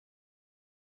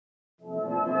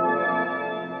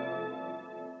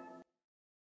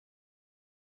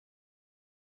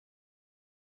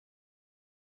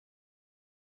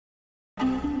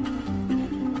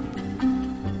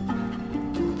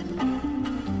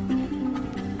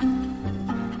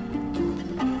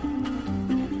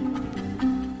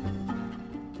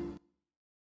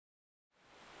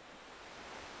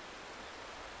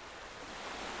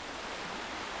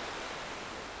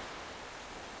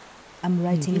I'm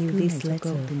writing you this letter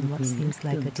in what seems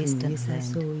like a distant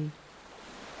land.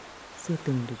 Xưa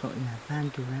từng được gọi là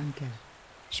Panduranga.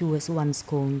 She was once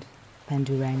called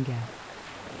Panduranga.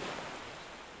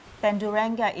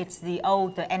 Panduranga is the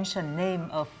ancient name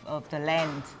of the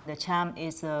land. The Cham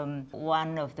is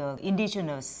one of the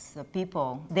indigenous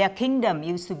people. Their kingdom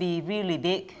used to be really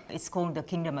big. It's called the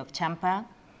Kingdom of Champa,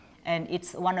 and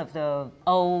it's one of the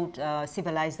old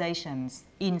civilizations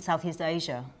in Southeast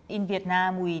Asia. In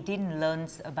Vietnam, we didn't learn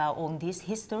about all this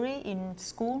history in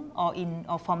school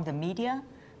or from the media.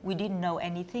 We didn't know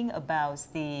anything about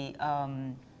the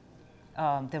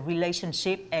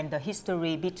relationship and the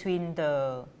history between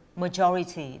the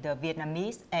majority, the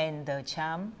Vietnamese and the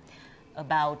Cham,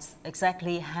 about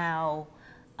exactly how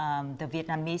the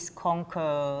Vietnamese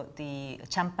conquer the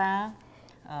Champa.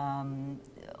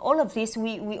 All of this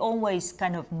we always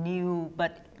kind of knew,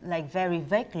 but like very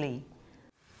vaguely.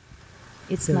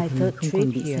 It's my third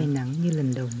trip here.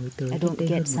 I don't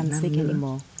get sunsick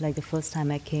anymore, like the first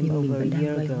time I came over a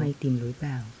year ago.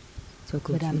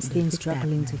 But I'm still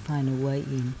struggling to find a way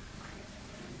in.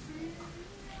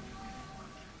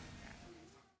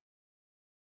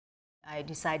 I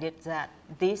decided that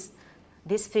this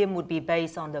film would be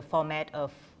based on the format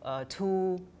of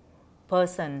two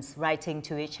persons writing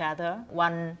to each other,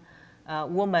 one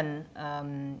woman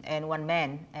and one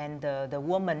man, and the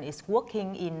woman is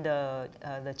working in the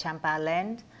Champa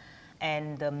land,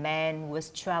 and the man was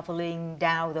traveling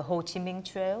down the Ho Chi Minh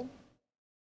Trail.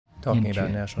 Talking about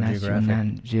National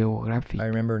Geographic, I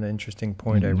remember an interesting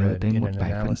point I read in an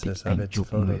analysis of its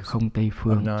photos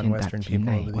of non-Western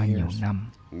people over the years.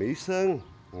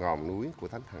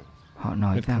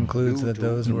 It concludes that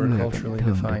those who are culturally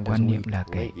defined as weak,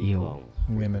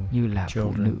 women,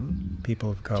 children,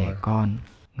 people of color, the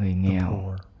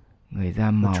poor,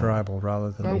 the tribal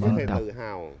rather than the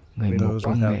white, those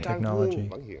without technology,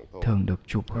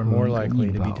 are more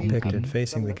likely to be depicted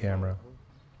facing the camera,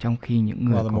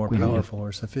 while the more powerful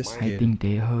or sophisticated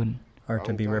are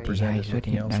to be represented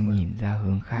looking elsewhere.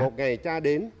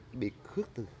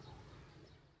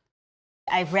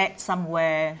 I read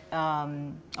somewhere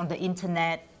on the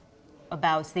internet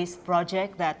about this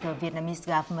project that the Vietnamese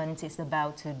government is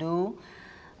about to do.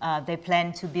 They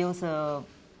plan to build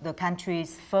the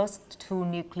country's first two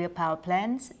nuclear power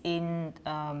plants in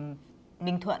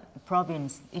Ninh Thuận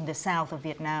province in the south of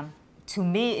Vietnam. To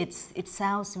me, it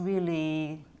sounds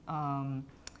really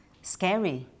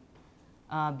scary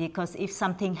because if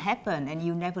something happened, and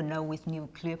you never know with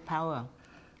nuclear power,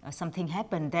 something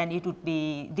happened, then it would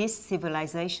be, this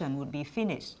civilization would be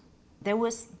finished. There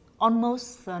was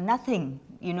almost nothing,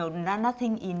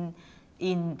 nothing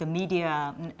in the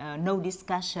media, no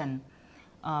discussion,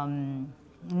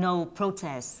 no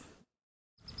protest.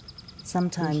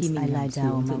 Sometimes I lie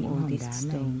down among all these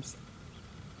stones.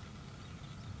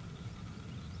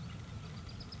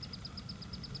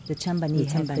 The Chambani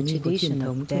have the tradition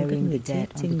of burying the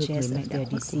dead on the chest of their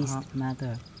deceased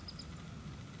mother.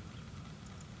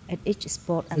 At each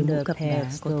spot under a pair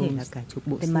of stones,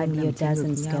 there might be a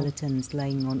dozen skeletons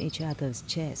lying on each other's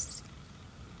chests.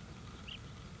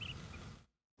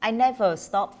 I never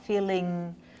stopped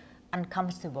feeling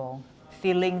uncomfortable,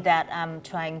 feeling that I'm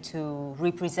trying to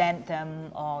represent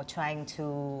them or trying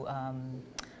to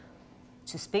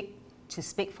speak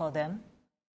for them.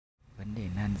 For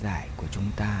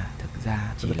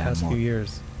the past few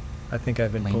years, I think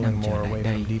I've been pulling more away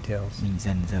from details, from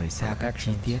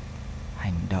actions,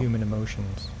 human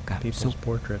emotions, people's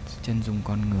portraits.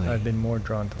 I've been more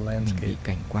drawn to landscape.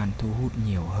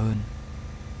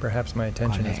 Perhaps my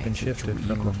attention has been shifted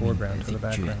from the foreground to the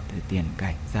background.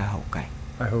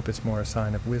 I hope it's more a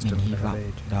sign of wisdom than of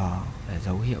age.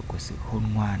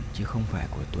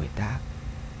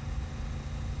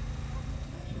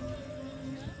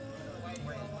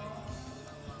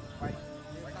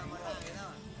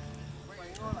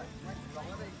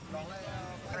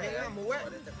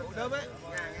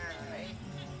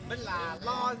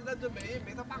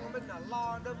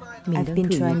 I've been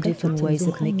trying different ways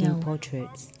of making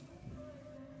portraits.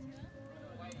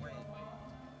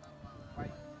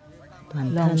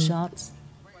 Long shots,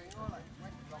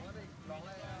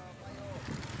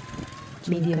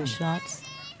 medium shots,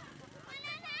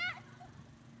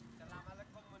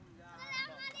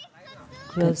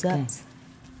 close-ups,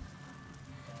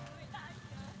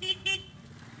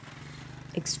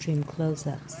 extreme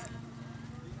close-ups,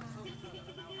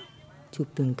 chụp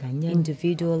từng cá nhân,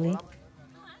 individually,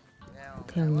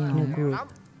 theo nhau, in a group,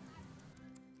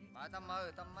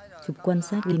 chụp quan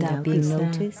sát without being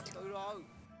noticed,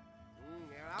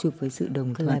 chụp với sự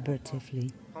đồng thuận, collaboratively.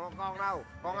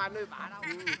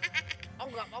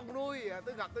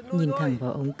 Nhìn thẳng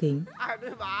vào ống kính.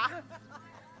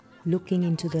 Looking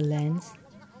into the lens.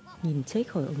 Nhìn check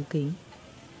khỏi ống kính.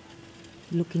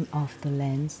 Looking off the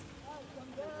lens.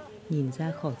 Nhìn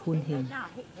ra khỏi khuôn hình.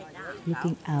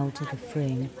 Looking out of the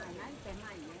frame.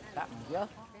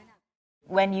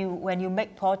 When you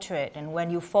make portrait and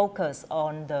when you focus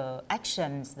on the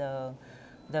actions,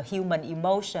 the human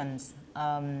emotions,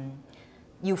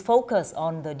 you focus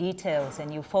on the details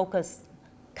and you focus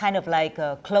kind of like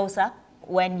a close-up.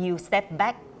 When you step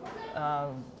back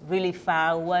really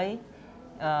far away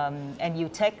and you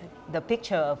take the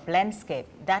picture of landscape,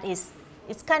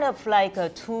 it's kind of like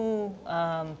two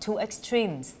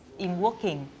extremes in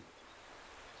working.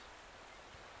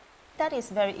 That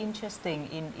is very interesting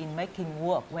in making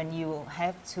work when you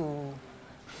have to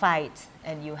fight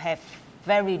and you have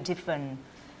very different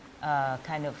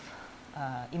kind of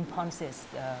impulses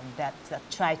that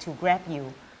try to grab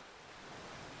you.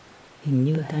 Hình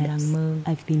như ta đang mơ.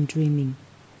 I've been dreaming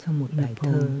trong một bài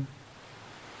thơ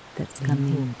that's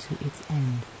coming to its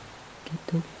end. Kết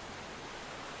thúc.